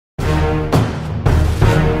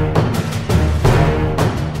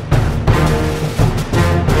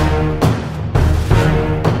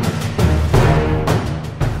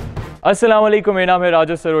अस्सलाम वालेकुम, मेरा नाम है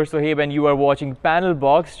राजा Saroj Sohaib and you are watching panel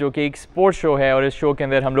box, जो कि एक स्पोर्ट्स शो है। और इस शो के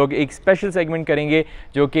अंदर हम लोग एक स्पेशल सेगमेंट करेंगे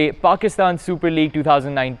जो कि पाकिस्तान सुपर लीग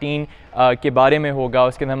 2019 के बारे में होगा।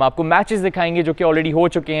 उसके अंदर हम आपको मैचेस दिखाएंगे जो कि ऑलरेडी हो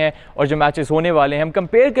चुके हैं और जो मैचेस होने वाले हैं। हम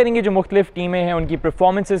कंपेयर करेंगे जो मुख्तलिफ टीमें हैं उनकी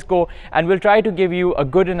परफॉर्मेंसेस को, and will try to give you a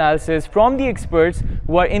good analysis from the experts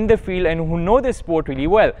who are in the field and who know the sport really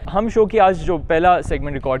well. हम शो की आज जो पहला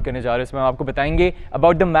सेगमेंट रिकॉर्ड करने जा रहे हैं उसमें हम आपको बताएंगे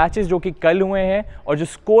अबाउट द मैचेस जो कि कल हुए हैं और जो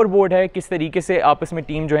स्कोर बोर्ड है, किस तरीके से आपस में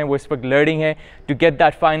टीम जो है वो इस वक्त लड़िंग है to get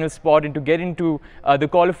that final spot and to get into the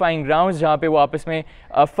qualifying rounds, जहाँ पे वो आपस में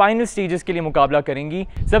फाइनल स्टेजेस के लिए मुकाबला करेंगी।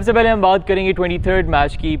 सबसे पहले हम बात करेंगे 23rd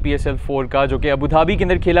मैच की PSL 4 का, जो कि अबू धाबी के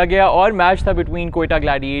अंदर खेला गया और मैच था between Quetta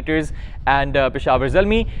Gladiators and Peshawar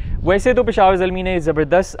Zalmi. वैसे तो पेशावर ज़ल्मी ने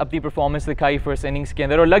ज़बरदस्त अपनी परफॉर्मेंस दिखाई फर्स्ट इनिंग्स के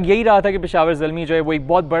अंदर और लग यही रहा था कि पेशावर ज़ल्मी जो है वो एक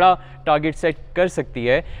बहुत बड़ा टारगेट सेट कर सकती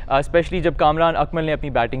है, स्पेशली जब कामरान अकमल ने अपनी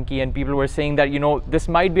बैटिंग की and people were saying that you know this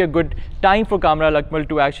might be a good time for Kamran Akmal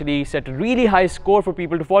to actually set really high score for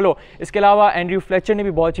people to follow. इसके अलावा एंड्रयू फ्लेचर ने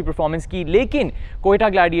भी बहुत अच्छी परफॉर्मेंस की, लेकिन कोयटा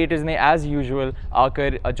ग्लैडिएटर्स ने एज़ यूजुअल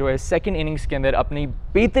आकर जो है सेकेंड इनिंग्स के अंदर अपनी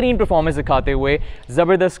बेहतरीन परफॉर्मेंस दिखाते हुए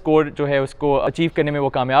ज़बरदस्त स्कोर जो है उसको अचीव करने में वो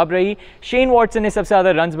कामयाब रही। शेन वॉटसन ने सबसे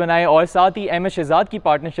ज़्यादा रन्स बनाए और साथ ही एम एस शहजाद की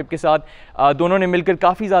पार्टनरशिप के साथ दोनों ने मिलकर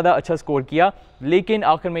काफ़ी ज़्यादा अच्छा स्कोर किया। लेकिन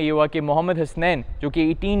आखिर में ये हुआ कि मोहम्मद हसनैन जो कि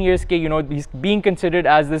 18 ईयर्स के being considered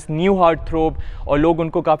as this new heart थ्रोब और लोग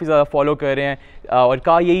उनको काफ़ी ज़्यादा फॉलो कर रहे हैं और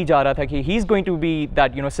कहा यही जा रहा था कि he is going to be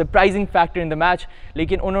that surprising factor in the match,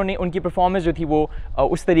 लेकिन उनकी परफॉर्मेंस जो थी वो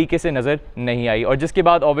उस तरीके से नज़र नहीं आई और जिसके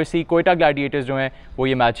बाद ऑब्वियसली कोयटा ग्लैडिएटर्स जो हैं वो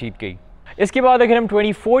ये मैच जीत गई। इसके बाद अगर हम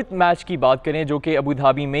 24th मैच की बात करें जो कि अबू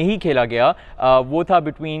धाबी में ही खेला गया, वो था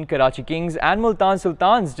between Karachi Kings and Multan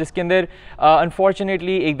sultans, जिसके अंदर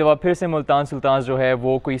अनफॉर्चुनेटली एक दफ़ा फिर से मुल्तान सुल्तान्स जो है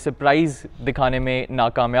वो कोई सरप्राइज़ दिखाने में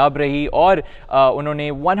नाकामयाब रही और उन्होंने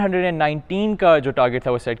 119 का जो टारगेट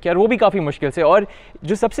था वो सेट किया और वो भी काफ़ी मुश्किल से। और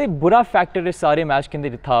जो सबसे बुरा फैक्टर इस सारे मैच के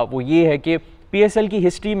अंदर था वो ये है कि PSL की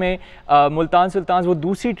हिस्ट्री में मुल्तान सुल्तान्स वो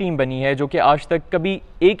दूसरी टीम बनी है जो कि आज तक कभी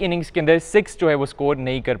एक इनिंग्स के अंदर 6 जो है वो स्कोर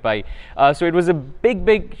नहीं कर पाई। So it was a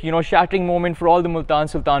big shattering moment for all the Multan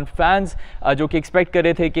Sultan fans जो कि एक्सपेक्ट कर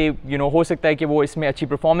रहे थे कि हो सकता है कि वो इसमें अच्छी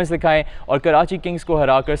परफॉर्मेंस दिखाएं और कराची किंग्स को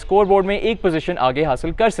हराकर स्कोर बोर्ड में एक पोजीशन आगे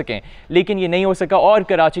हासिल कर सकें, लेकिन ये नहीं हो सका और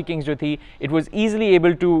कराची किंग्स जो थी it was easily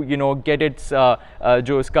able to get it's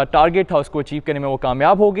जो उसका टारगेट था उसको अचीव करने में वो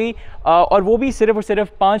कामयाब हो गई और वो भी सिर्फ और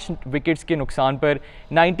सिर्फ 5 विकेट्स के नुकसान पर।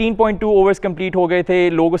 19.2 ओवर्स कंप्लीट हो गए थे,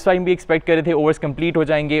 लोग उस टाइम भी एक्सपेक्ट कर रहे थे ओवर्स कंप्लीट हो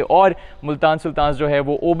जाएंगे और मुल्तान सुल्तान्स जो है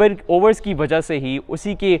वो ओवर्स की वजह से ही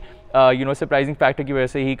उसी के सरप्राइजिंग फैक्टर की वजह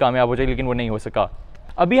से ही कामयाब हो जाए, लेकिन वो नहीं हो सका।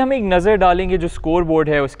 अभी हम एक नज़र डालेंगे जो स्कोर बोर्ड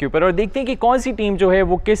है उसके ऊपर और देखते हैं कि कौन सी टीम जो है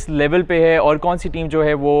वो किस लेवल पे है और कौन सी टीम जो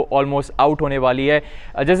है वो ऑलमोस्ट आउट होने वाली है।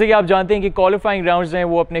 जैसे कि आप जानते हैं कि क्वालिफाइंग राउंड्स हैं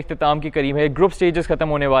वो अपने इख्तिताम के करीब है, ग्रुप स्टेजेस ख़त्म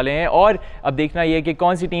होने वाले हैं और अब देखना यह है कि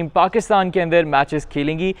कौन सी टीम पाकिस्तान के अंदर मैचेस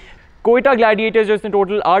खेलेंगी। कोयटा ग्लैडिएटर्स जो इसने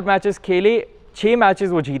टोटल 8 मैचेस खेले, 6 मैचेस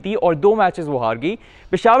वो जीती और 2 मैचेस वो हार गई।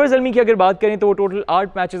 पेशावर ज़ल्मी की अगर बात करें तो वो टोटल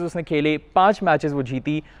 8 मैचेस उसने खेले, 5 मैचेस वो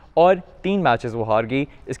जीती और 3 मैचेस वो हार गई।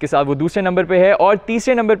 इसके साथ वो दूसरे नंबर पे है और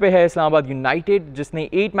तीसरे नंबर पे है इस्लामाबाद यूनाइटेड जिसने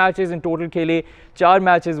 8 मैचेस इन टोटल खेले, 4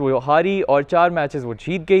 मैचेस वो हारी और 4 मैचेस वो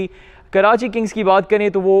जीत गई। कराची किंग्स की बात करें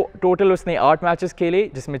तो वो टोटल उसने 8 मैचेस खेले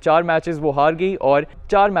जिसमें 4 मैचेस वो हार गई और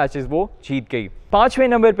 4 मैचेस वो जीत गई। 5वें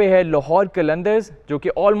नंबर पे है लाहौर कलंदर्स जो कि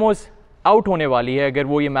ऑलमोस्ट आउट होने वाली है अगर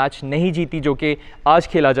वो ये मैच नहीं जीती जो कि आज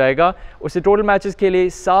खेला जाएगा। उससे टोटल मैचेस खेले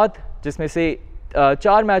 7 जिसमें से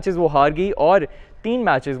 4 मैचेस वो हार गई और 3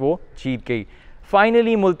 मैचेस वो जीत गई।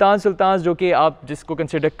 फाइनली मुल्तान सुल्तान्स जो कि आप जिसको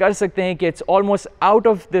कंसिडर कर सकते हैं कि it's almost out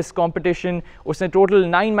of this competition, उसने टोटल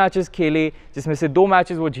 9 मैचेस खेले जिसमें से 2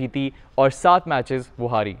 मैचेस वो जीती और 7 मैचेस वो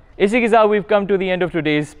हारी। इसी के साथ weave come to the end of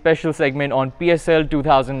today's special segment on PSL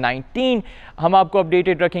 2019। हम आपको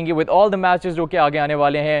अपडेटेड रखेंगे विद ऑल द मैचेस जो कि आगे आने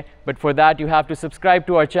वाले हैं, but for that you have to subscribe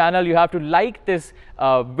to our channel, you have to like this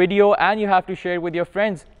video and you have to share with your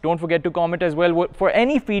friends. Don't forget to comment as well for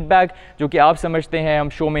any feedback जो कि आप समझते हैं हम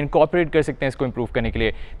show में incorporate कर सकते हैं इसको इम्प्रूव करने के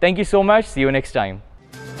लिए। Thank you so much, C you next time.